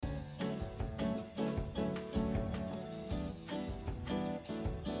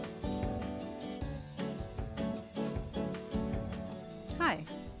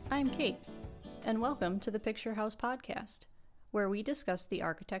I'm Kate, and welcome to the Picture House Podcast, where we discuss the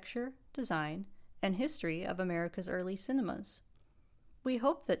architecture, design, and history of America's early cinemas. We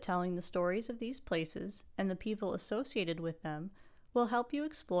hope that telling the stories of these places and the people associated with them will help you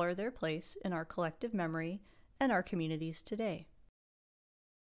explore their place in our collective memory and our communities today.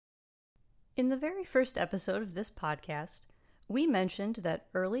 In the very first episode of this podcast, we mentioned that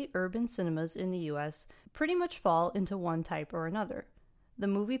early urban cinemas in the U.S. pretty much fall into one type or another, the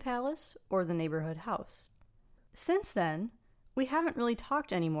movie palace or the neighborhood house. Since then, we haven't really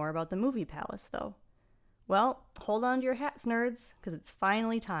talked anymore about the movie palace, though. Well, hold on to your hats, nerds, because it's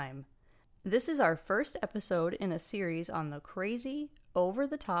finally time. This is our first episode in a series on the crazy,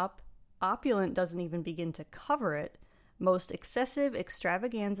 over-the-top, opulent doesn't even begin to cover it, most excessive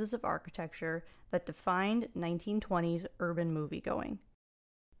extravaganzas of architecture that defined 1920s urban moviegoing.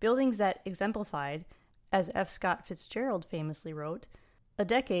 Buildings that exemplified, as F. Scott Fitzgerald famously wrote, a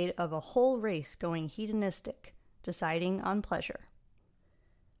decade of a whole race going hedonistic, deciding on pleasure.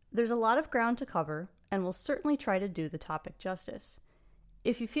 There's a lot of ground to cover, and we'll certainly try to do the topic justice.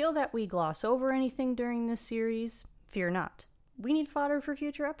 If you feel that we gloss over anything during this series, fear not. We need fodder for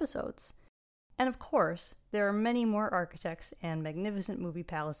future episodes. And of course, there are many more architects and magnificent movie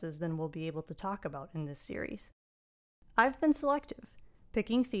palaces than we'll be able to talk about in this series. I've been selective,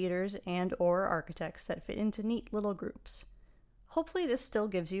 picking theaters and/or architects that fit into neat little groups. Hopefully this still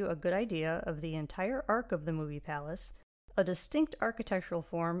gives you a good idea of the entire arc of the movie palace, a distinct architectural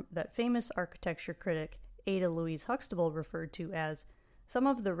form that famous architecture critic Ada Louise Huxtable referred to as some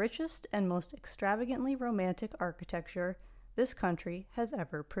of the richest and most extravagantly romantic architecture this country has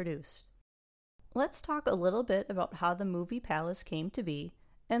ever produced. Let's talk a little bit about how the movie palace came to be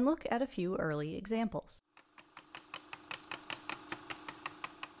and look at a few early examples.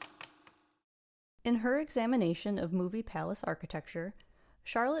 In her examination of movie palace architecture,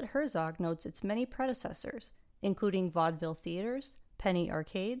 Charlotte Herzog notes its many predecessors, including vaudeville theaters, penny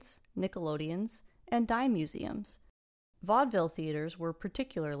arcades, Nickelodeons, and dime museums. Vaudeville theaters were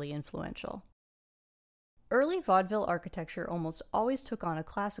particularly influential. Early vaudeville architecture almost always took on a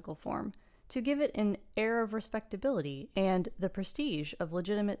classical form to give it an air of respectability and the prestige of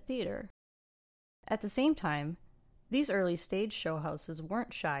legitimate theater. At the same time, these early stage show houses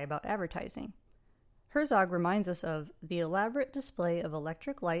weren't shy about advertising. Herzog reminds us of the elaborate display of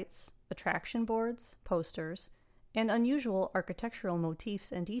electric lights, attraction boards, posters, and unusual architectural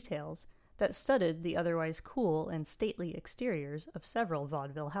motifs and details that studded the otherwise cool and stately exteriors of several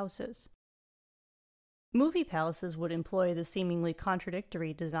vaudeville houses. Movie palaces would employ the seemingly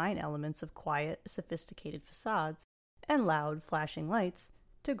contradictory design elements of quiet, sophisticated facades and loud, flashing lights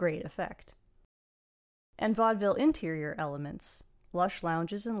to great effect. And vaudeville interior elements, lush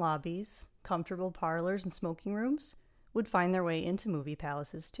lounges and lobbies, comfortable parlors and smoking rooms, would find their way into movie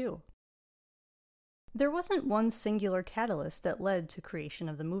palaces too. There wasn't one singular catalyst that led to creation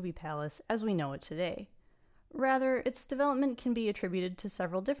of the movie palace as we know it today. Rather, its development can be attributed to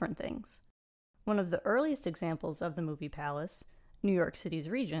several different things. One of the earliest examples of the movie palace, New York City's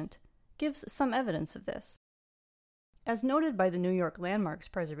Regent, gives some evidence of this. As noted by the New York Landmarks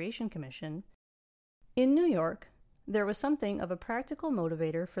Preservation Commission, in New York, there was something of a practical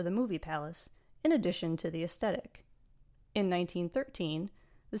motivator for the movie palace, in addition to the aesthetic. In 1913,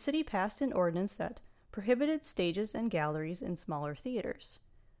 the city passed an ordinance that prohibited stages and galleries in smaller theaters.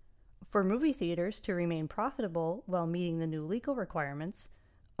 For movie theaters to remain profitable while meeting the new legal requirements,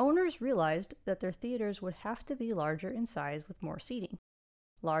 owners realized that their theaters would have to be larger in size with more seating.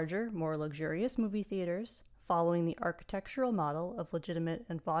 Larger, more luxurious movie theaters, following the architectural model of legitimate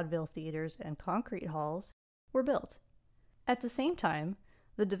and vaudeville theaters and concrete halls, were built. At the same time,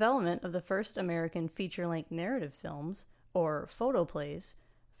 the development of the first American feature-length narrative films, or photoplays,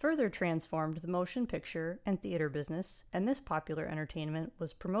 further transformed the motion picture and theater business, and this popular entertainment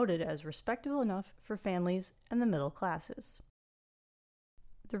was promoted as respectable enough for families and the middle classes.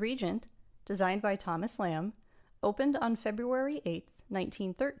 The Regent, designed by Thomas Lamb, opened on February 8,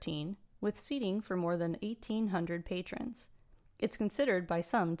 1913, with seating for more than 1,800 patrons. It's considered by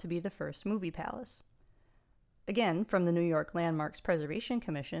some to be the first movie palace. Again, from the New York Landmarks Preservation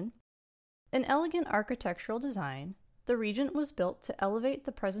Commission, an elegant architectural design, the Regent was built to elevate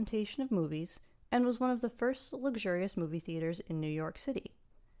the presentation of movies and was one of the first luxurious movie theaters in New York City.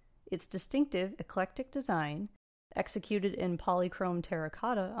 Its distinctive, eclectic design, executed in polychrome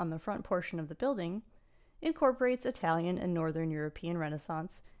terracotta on the front portion of the building, incorporates Italian and Northern European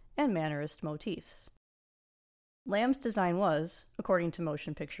Renaissance and Mannerist motifs. Lamb's design was, according to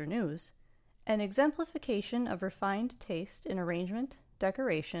Motion Picture News, an exemplification of refined taste in arrangement,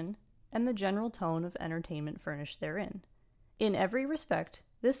 decoration, and the general tone of entertainment furnished therein. In every respect,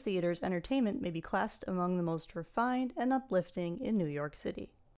 this theater's entertainment may be classed among the most refined and uplifting in New York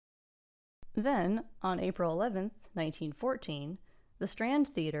City. Then, on April 11th, 1914, the Strand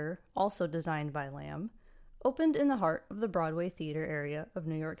Theater, also designed by Lamb, opened in the heart of the Broadway theater area of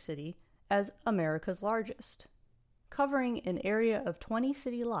New York City as America's largest. Covering an area of 20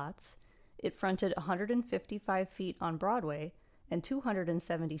 city lots, it fronted 155 feet on Broadway and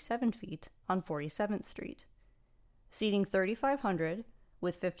 277 feet on 47th Street. Seating 3,500,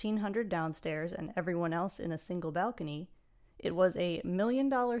 with 1,500 downstairs and everyone else in a single balcony, it was a $1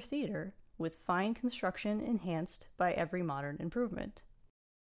 million theater with fine construction enhanced by every modern improvement.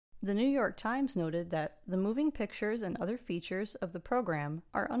 The New York Times noted that the moving pictures and other features of the program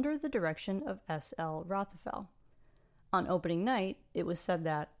are under the direction of S.L. Rothafel. On opening night, it was said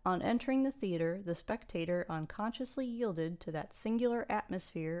that, on entering the theater, the spectator unconsciously yielded to that singular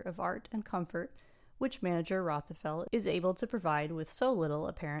atmosphere of art and comfort which manager Rothafel is able to provide with so little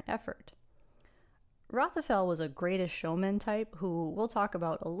apparent effort. Rothafel was a greatest showman type who we'll talk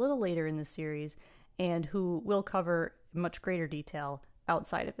about a little later in the series and who we'll cover in much greater detail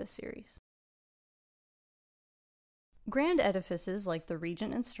outside of this series. Grand edifices like the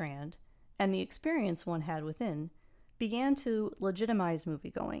Regent and Strand, and the experience one had within, began to legitimize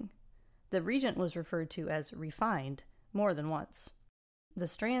moviegoing. The Regent was referred to as refined more than once. The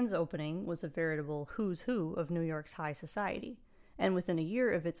Strand's opening was a veritable who's who of New York's high society, and within a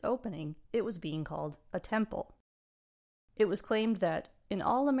year of its opening, it was being called a temple. It was claimed that, in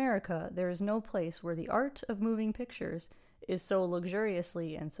all America, there is no place where the art of moving pictures is so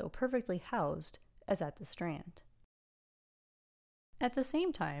luxuriously and so perfectly housed as at the Strand. At the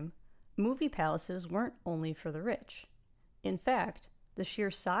same time, movie palaces weren't only for the rich. In fact, the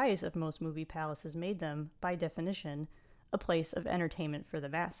sheer size of most movie palaces made them, by definition, a place of entertainment for the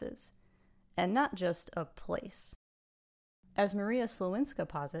masses, and not just a place. As Maria Slowinska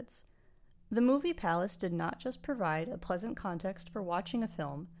posits, the movie palace did not just provide a pleasant context for watching a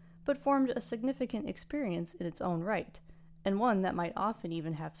film, but formed a significant experience in its own right, and one that might often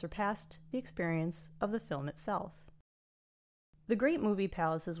even have surpassed the experience of the film itself. The great movie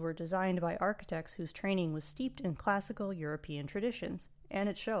palaces were designed by architects whose training was steeped in classical European traditions, and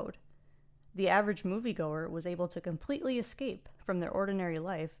it showed. The average moviegoer was able to completely escape from their ordinary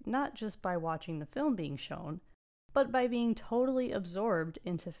life not just by watching the film being shown, but by being totally absorbed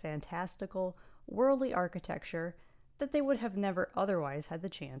into fantastical, worldly architecture that they would have never otherwise had the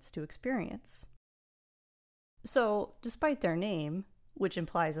chance to experience. So, despite their name, which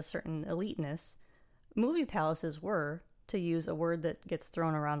implies a certain eliteness, movie palaces were, to use a word that gets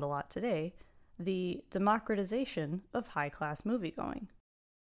thrown around a lot today, the democratization of high-class moviegoing.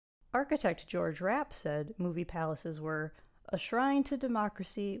 Architect George Rapp said movie palaces were a shrine to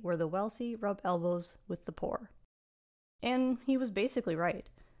democracy where the wealthy rub elbows with the poor. And he was basically right.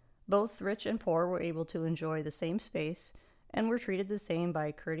 Both rich and poor were able to enjoy the same space and were treated the same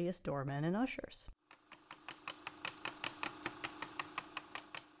by courteous doormen and ushers.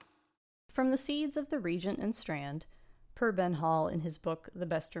 From the seeds of the Regent and Strand, per Ben Hall in his book The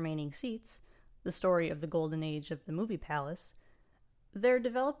Best Remaining Seats, the story of the golden age of the movie palace, there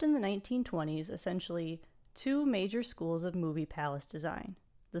developed in the 1920s essentially two major schools of movie palace design: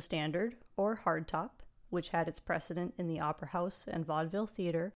 the standard, or hardtop, which had its precedent in the opera house and vaudeville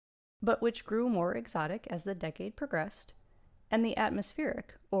theater, but which grew more exotic as the decade progressed, and the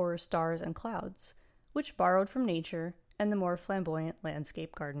atmospheric, or stars and clouds, which borrowed from nature and the more flamboyant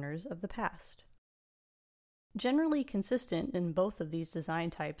landscape gardeners of the past. Generally consistent in both of these design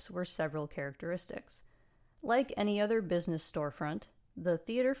types were several characteristics. Like any other business storefront, the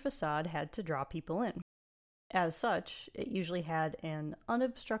theater facade had to draw people in. As such, it usually had an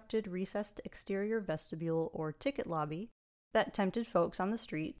unobstructed recessed exterior vestibule or ticket lobby that tempted folks on the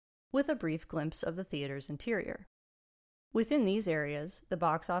street with a brief glimpse of the theater's interior. Within these areas, the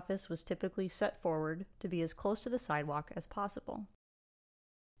box office was typically set forward to be as close to the sidewalk as possible.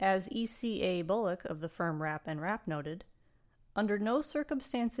 As E.C.A. Bullock of the firm Rapp & Rapp noted, under no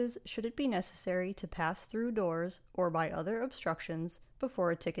circumstances should it be necessary to pass through doors or by other obstructions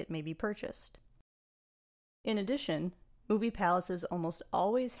before a ticket may be purchased. In addition, movie palaces almost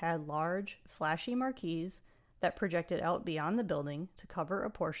always had large, flashy marquees that projected out beyond the building to cover a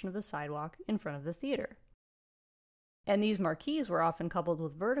portion of the sidewalk in front of the theater. And these marquees were often coupled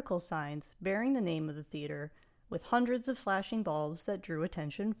with vertical signs bearing the name of the theater, with hundreds of flashing bulbs that drew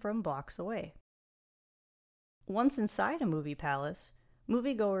attention from blocks away. Once inside a movie palace,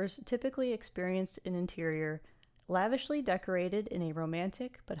 moviegoers typically experienced an interior lavishly decorated in a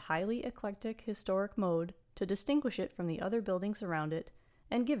romantic but highly eclectic historic mode to distinguish it from the other buildings around it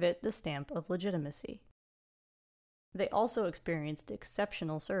and give it the stamp of legitimacy. They also experienced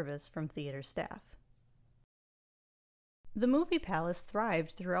exceptional service from theater staff. The Movie Palace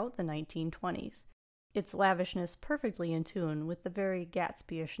thrived throughout the 1920s, its lavishness perfectly in tune with the very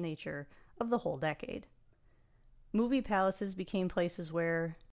Gatsby-ish nature of the whole decade. Movie palaces became places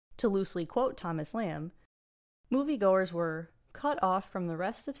where, to loosely quote Thomas Lamb, moviegoers were cut off from the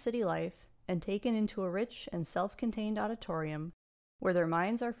rest of city life and taken into a rich and self-contained auditorium where their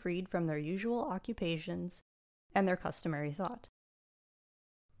minds are freed from their usual occupations and their customary thought.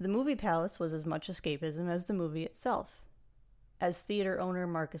 The Movie Palace was as much escapism as the movie itself. As theater owner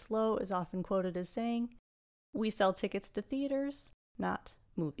Marcus Lowe is often quoted as saying, "We sell tickets to theaters, not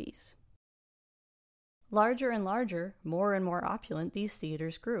movies." Larger and larger, more and more opulent, these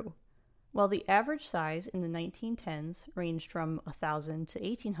theaters grew. While the average size in the 1910s ranged from 1,000 to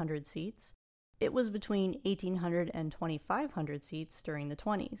 1,800 seats, it was between 1,800 and 2,500 seats during the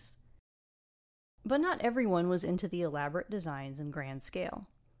 20s. But not everyone was into the elaborate designs and grand scale.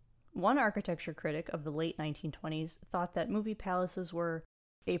 One architecture critic of the late 1920s thought that movie palaces were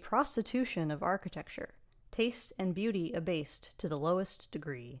a prostitution of architecture, taste and beauty abased to the lowest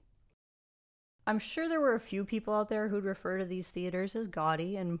degree. I'm sure there were a few people out there who'd refer to these theaters as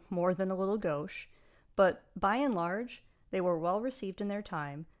gaudy and more than a little gauche, but by and large, they were well received in their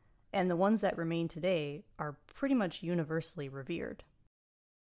time, and the ones that remain today are pretty much universally revered.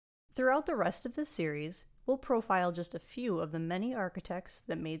 Throughout the rest of this series, we'll profile just a few of the many architects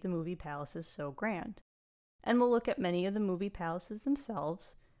that made the movie palaces so grand, and we'll look at many of the movie palaces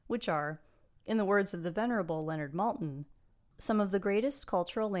themselves, which are, in the words of the venerable Leonard Maltin, some of the greatest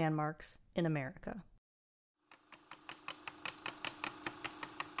cultural landmarks in America.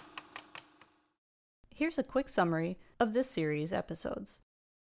 Here's a quick summary of this series' episodes.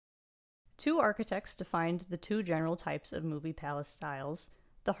 Two architects defined the two general types of movie palace styles,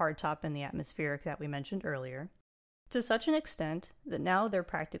 the hardtop and the atmospheric that we mentioned earlier, to such an extent that now they're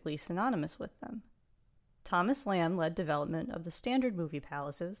practically synonymous with them. Thomas Lamb led development of the standard movie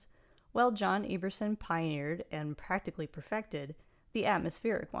palaces, while John Eberson pioneered and practically perfected the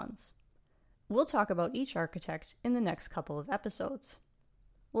atmospheric ones. We'll talk about each architect in the next couple of episodes.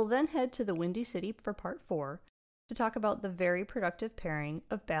 We'll then head to the Windy City for Part 4 to talk about the very productive pairing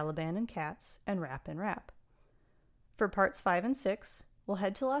of Balaban and Katz and Rap and Rap. For Parts 5 and 6, we'll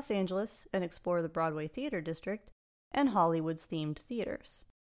head to Los Angeles and explore the Broadway Theater District and Hollywood's themed theaters.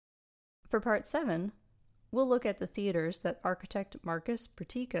 For Part 7, we'll look at the theaters that architect Marcus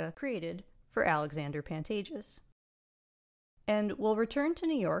Pertica created for Alexander Pantages. And we'll return to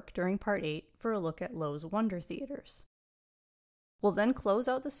New York during Part 8 for a look at Lowe's Wonder Theaters. We'll then close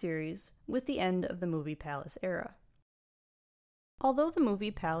out the series with the end of the Movie Palace era. Although the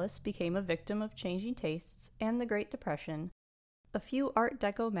Movie Palace became a victim of changing tastes and the Great Depression, a few Art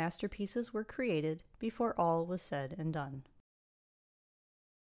Deco masterpieces were created before all was said and done.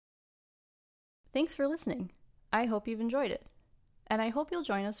 Thanks for listening. I hope you've enjoyed it. And I hope you'll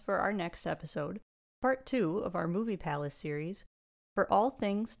join us for our next episode, Part 2 of our Movie Palace series, for all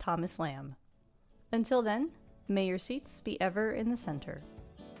things Thomas Lamb. Until then, may your seats be ever in the center.